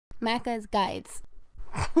Macca's Guides.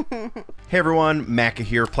 Hey everyone, Macca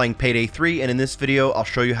here playing Payday 3, and in this video I'll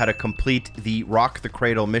show you how to complete the Rock the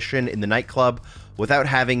Cradle mission in the nightclub without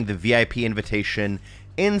having the VIP invitation.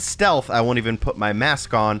 In stealth, I won't even put my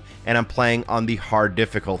mask on, and I'm playing on the hard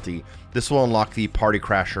difficulty. This will unlock the Party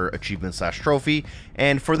Crasher achievement / trophy,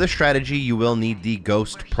 and for this strategy you will need the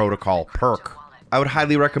Ghost Protocol perk. I would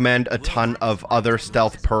highly recommend a ton of other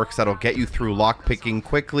stealth perks that'll get you through lockpicking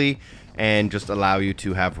quickly and just allow you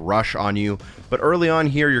to have rush on you. But early on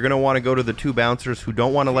here, you're going to want to go to the two bouncers who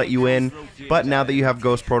don't want to let you in, but now that you have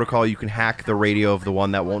Ghost Protocol, you can hack the radio of the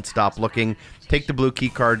one that won't stop looking, take the blue key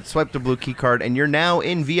card, swipe the blue key card, and you're now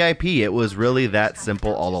in VIP. It was really that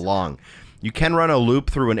simple all along. You can run a loop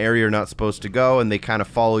through an area you're not supposed to go, and they kind of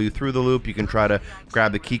follow you through the loop. You can try to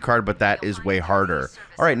grab the key card, but that is way harder.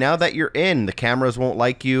 Alright, now that you're in, the cameras won't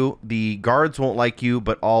like you, the guards won't like you,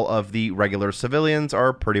 but all of the regular civilians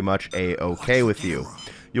are pretty much a-okay with you.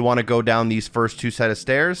 You'll want to go down these first two set of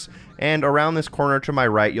stairs, and around this corner to my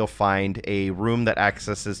right, you'll find a room that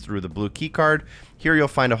accesses through the blue key card. Here you'll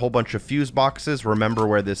find a whole bunch of fuse boxes. Remember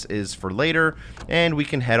where this is for later, and we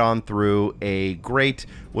can head on through a grate,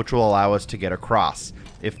 which will allow us to get across.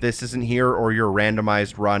 If this isn't here or your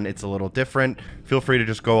randomized run, it's a little different. Feel free to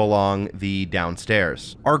just go along the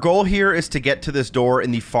downstairs. Our goal here is to get to this door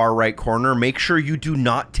in the far right corner. Make sure you do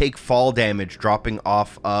not take fall damage dropping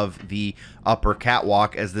off of the upper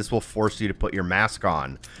catwalk, as this will force you to put your mask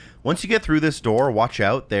on. Once you get through this door, watch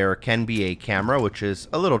out. There can be a camera, which is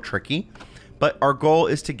a little tricky. But our goal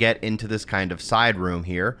is to get into this kind of side room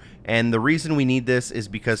here, and the reason we need this is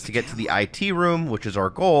because to get to the IT room, which is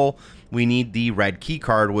our goal, we need the red key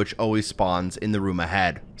card, which always spawns in the room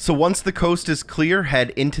ahead. So once the coast is clear,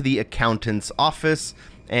 head into the accountant's office,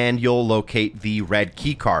 and you'll locate the red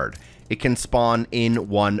key card. It can spawn in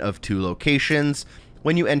one of two locations.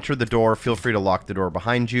 When you enter the door, feel free to lock the door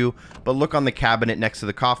behind you, but look on the cabinet next to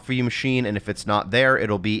the coffee machine, and if it's not there,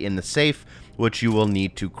 it'll be in the safe, which you will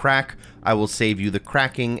need to crack. I will save you the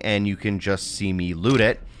cracking, and you can just see me loot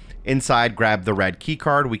it. Inside, grab the red key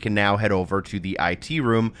card. We can now head over to the IT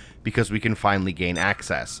room because we can finally gain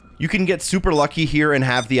access. You can get super lucky here and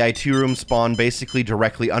have the IT room spawn basically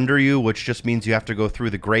directly under you, which just means you have to go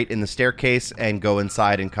through the grate in the staircase and go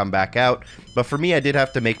inside and come back out. But for me, I did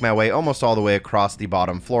have to make my way almost all the way across the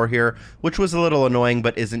bottom floor here, which was a little annoying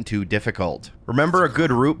but isn't too difficult. Remember a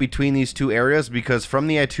good route between these two areas, because from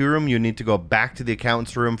the IT room, you need to go back to the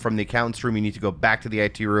accountant's room. From the accountant's room, you need to go back to the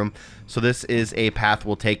IT room. So this is a path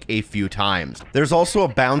we'll take a few times. There's also a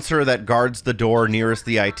bouncer that guards the door nearest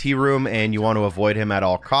the IT room, and you want to avoid him at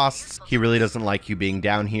all costs. He really doesn't like you being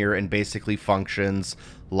down here and basically functions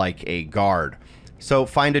like a guard. So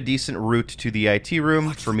find a decent route to the IT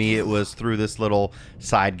room. For me, it was through this little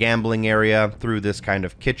side gambling area, through this kind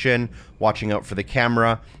of kitchen, watching out for the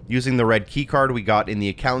camera, using the red key card we got in the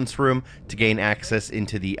accountant's room to gain access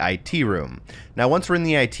into the IT room. Now, once we're in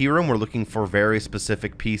the IT room, we're looking for a very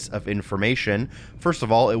specific piece of information. First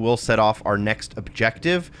of all, it will set off our next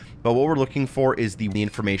objective, but what we're looking for is the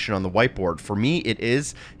information on the whiteboard. For me, it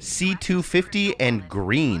is C250 and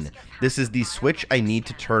green. This is the switch I need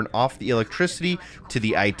to turn off the electricity to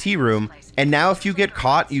the IT room. And now if you get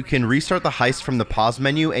caught, you can restart the heist from the pause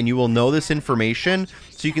menu, and you will know this information.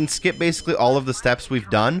 So you can skip basically all of the steps we've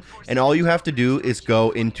done, and all you have to do is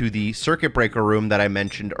go into the circuit breaker room that I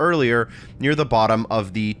mentioned earlier, near the bottom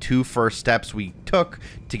of the two first steps we took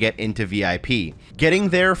to get into VIP. Getting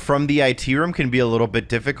there from the IT room can be a little bit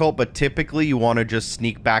difficult, but typically you want to just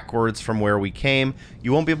sneak backwards from where we came.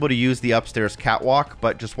 You won't be able to use the upstairs catwalk,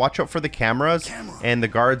 but just watch out for the cameras, and the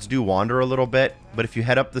guards do wander a little bit, but if you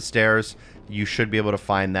head up the stairs, you should be able to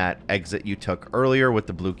find that exit you took earlier with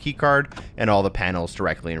the blue key card and all the panels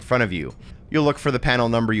directly in front of you. You'll look for the panel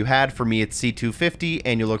number you had. For me, it's C250,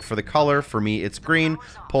 and you look for the color. For me, it's green.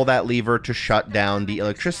 Pull that lever to shut down the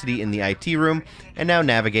electricity in the IT room, and now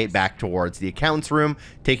navigate back towards the accountant's room,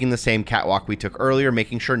 taking the same catwalk we took earlier,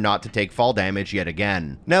 making sure not to take fall damage yet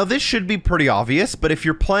again. Now, this should be pretty obvious, but if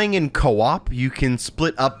you're playing in co-op, you can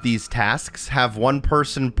split up these tasks. Have one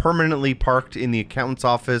person permanently parked in the accountant's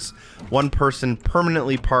office, one person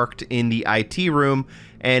permanently parked in the IT room,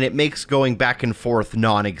 and it makes going back and forth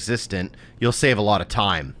non-existent. You'll save a lot of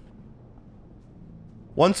time.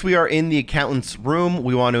 Once we are in the accountant's room,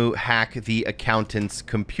 we want to hack the accountant's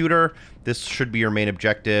computer. This should be your main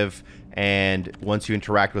objective, and once you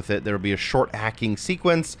interact with it, there will be a short hacking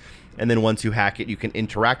sequence. And then once you hack it, you can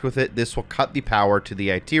interact with it. This will cut the power to the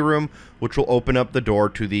IT room, which will open up the door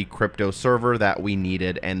to the crypto server that we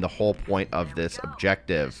needed and the whole point of this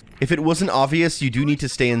objective. If it wasn't obvious, you do need to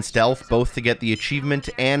stay in stealth, both to get the achievement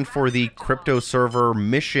and for the crypto server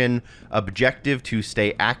mission objective to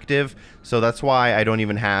stay active. So that's why I don't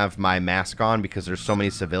even have my mask on, because there's so many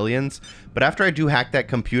civilians. But after I do hack that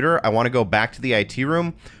computer, I want to go back to the IT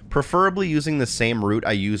room, preferably using the same route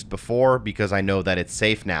I used before, because I know that it's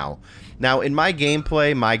safe now. Now, in my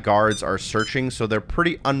gameplay, my guards are searching, so they're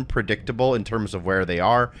pretty unpredictable in terms of where they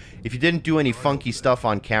are. If you didn't do any funky stuff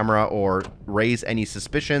on camera or raise any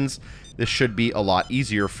suspicions, this should be a lot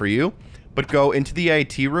easier for you. But go into the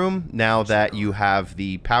IT room now that you have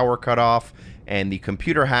the power cut off and the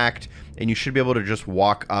computer hacked, and you should be able to just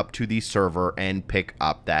walk up to the server and pick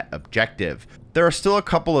up that objective. There are still a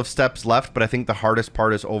couple of steps left, but I think the hardest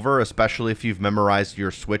part is over, especially if you've memorized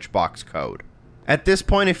your switchbox code. At this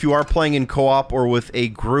point, if you are playing in co-op or with a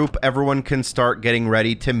group, everyone can start getting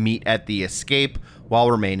ready to meet at the escape while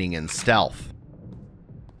remaining in stealth.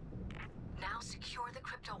 Now secure the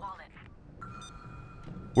crypto wallet.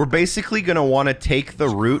 We're basically going to want to take the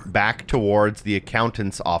route back towards the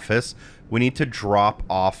accountant's office. We need to drop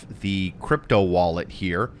off the crypto wallet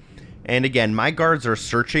here. And again, my guards are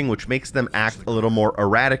searching, which makes them act a little more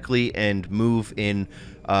erratically and move in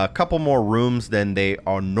a couple more rooms than they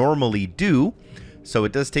normally do. So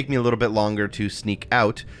it does take me a little bit longer to sneak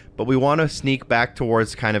out, but we want to sneak back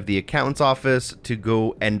towards kind of the accountant's office to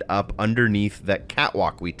go end up underneath that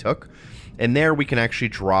catwalk we took. And there we can actually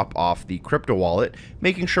drop off the crypto wallet,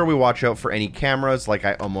 making sure we watch out for any cameras like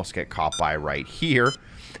I almost get caught by right here.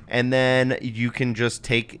 And then you can just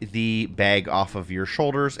take the bag off of your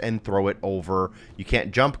shoulders and throw it over. You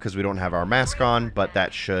can't jump because we don't have our mask on, but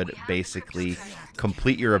that should basically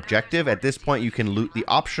complete your objective. At this point, you can loot the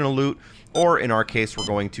optional loot, or in our case, we're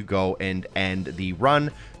going to go and end the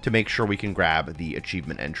run to make sure we can grab the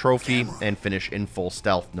achievement and trophy and finish in full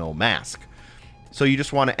stealth, no mask. So you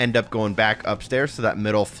just want to end up going back upstairs to that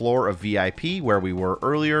middle floor of VIP where we were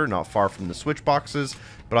earlier, not far from the switch boxes.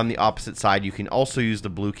 But on the opposite side, you can also use the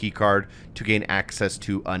blue key card to gain access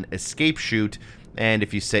to an escape chute. And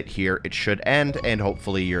if you sit here, it should end, and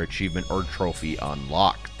hopefully your achievement or trophy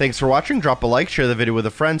unlocked. Thanks for watching. Drop a like, share the video with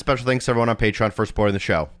a friend. Special thanks to everyone on Patreon for supporting the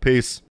show. Peace.